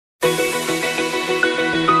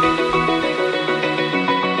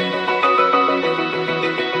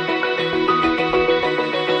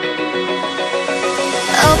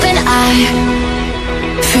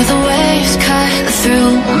Feel the waves cut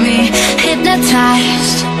through me,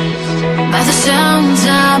 hypnotized by the sounds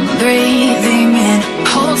I'm breathing in.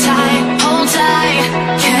 Hold tight,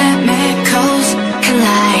 chemicals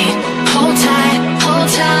collide. Hold tight, hold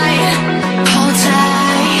tight, hold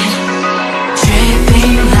tight.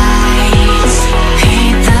 Dripping lights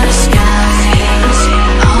paint the skies,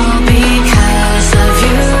 all because of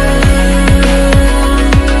you.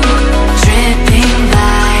 Dripping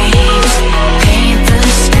lights paint the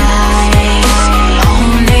skies,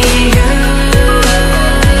 only you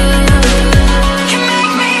can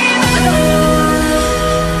make me move.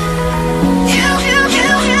 You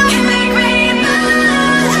can make me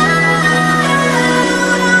move.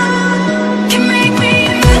 Can make me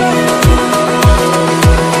move.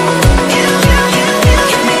 You can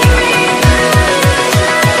make me move.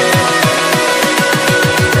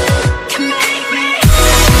 Can make me.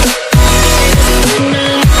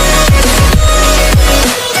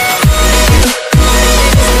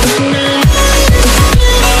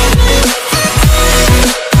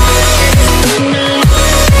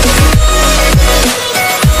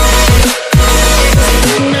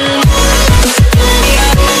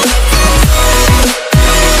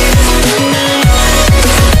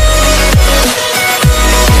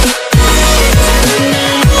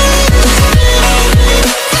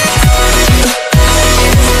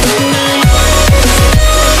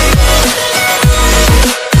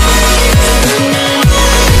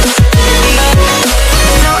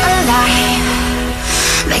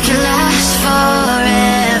 Make it last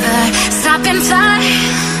forever. Stop in time.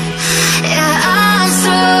 Yeah, I'm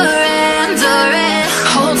surrendering.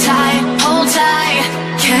 Hold tight,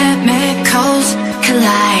 chemicals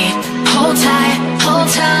collide. Hold tight, hold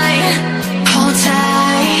tight, hold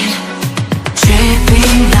tight.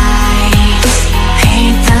 Dripping lights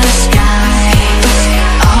paint the skies,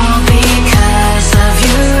 all because of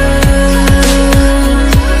you.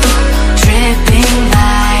 Dripping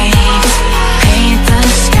lights paint the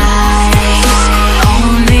skies,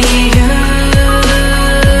 only you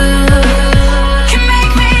can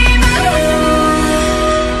make me move.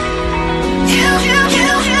 You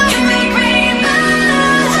can make me move.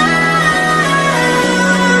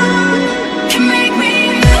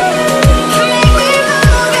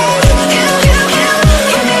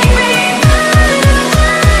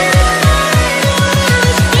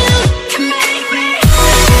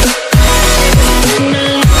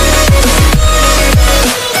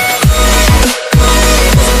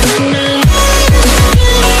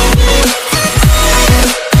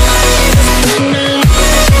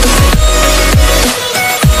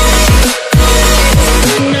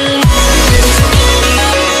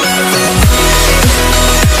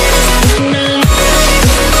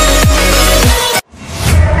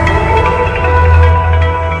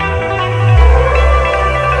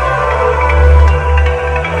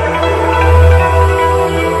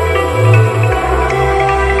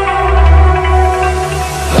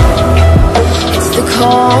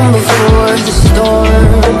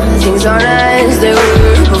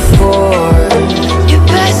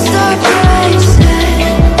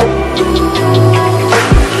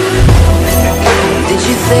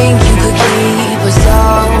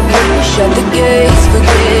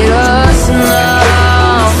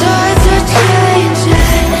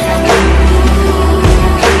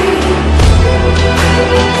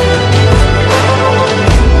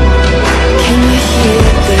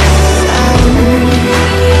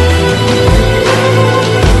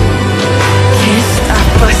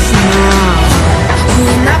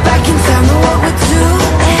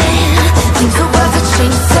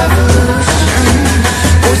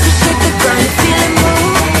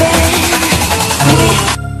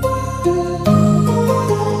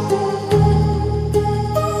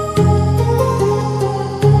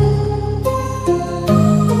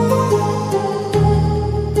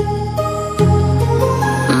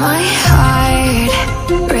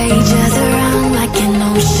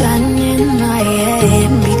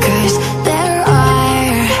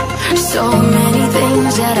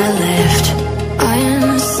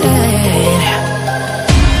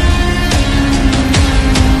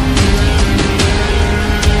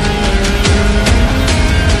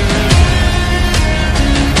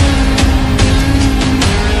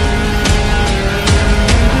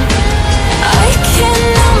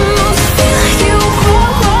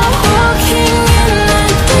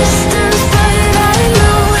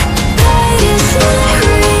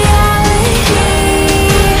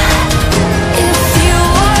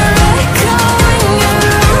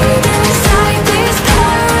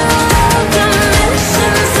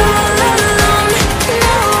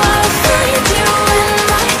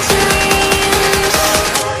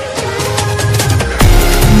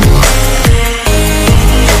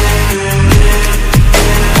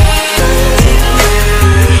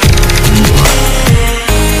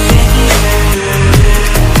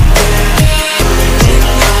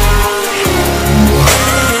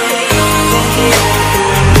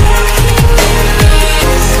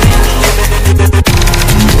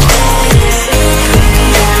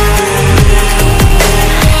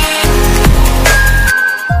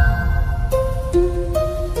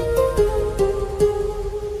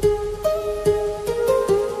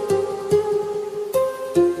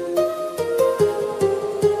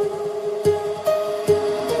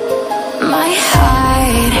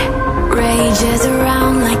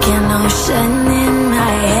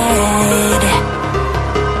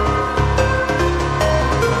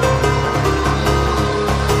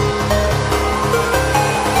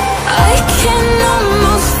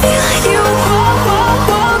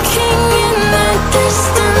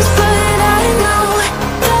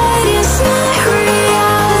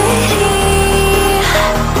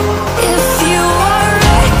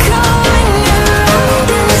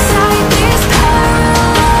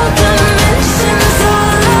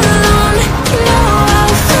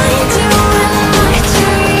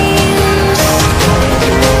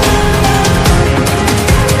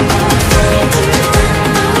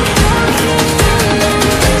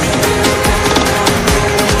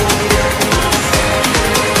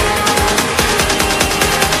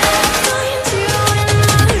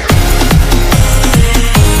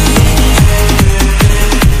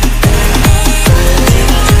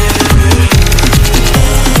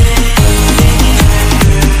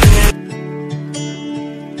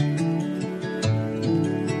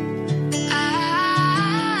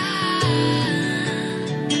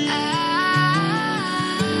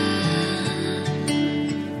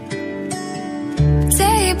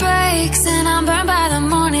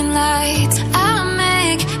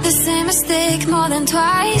 Same mistake more than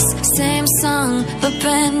twice. Same song, but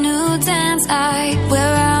brand new dance.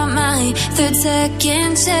 Where am I? Third,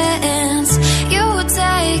 second chance. You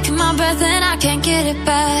take my breath and I can't get it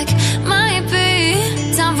back. Might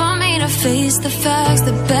be time for me to face the facts.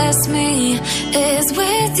 The best me is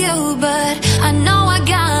with you, but I know I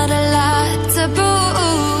got a lot to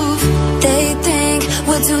prove. They think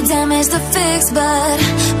we're too damaged to fix, but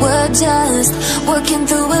we're just working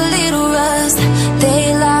through a little rust. They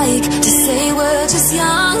like to say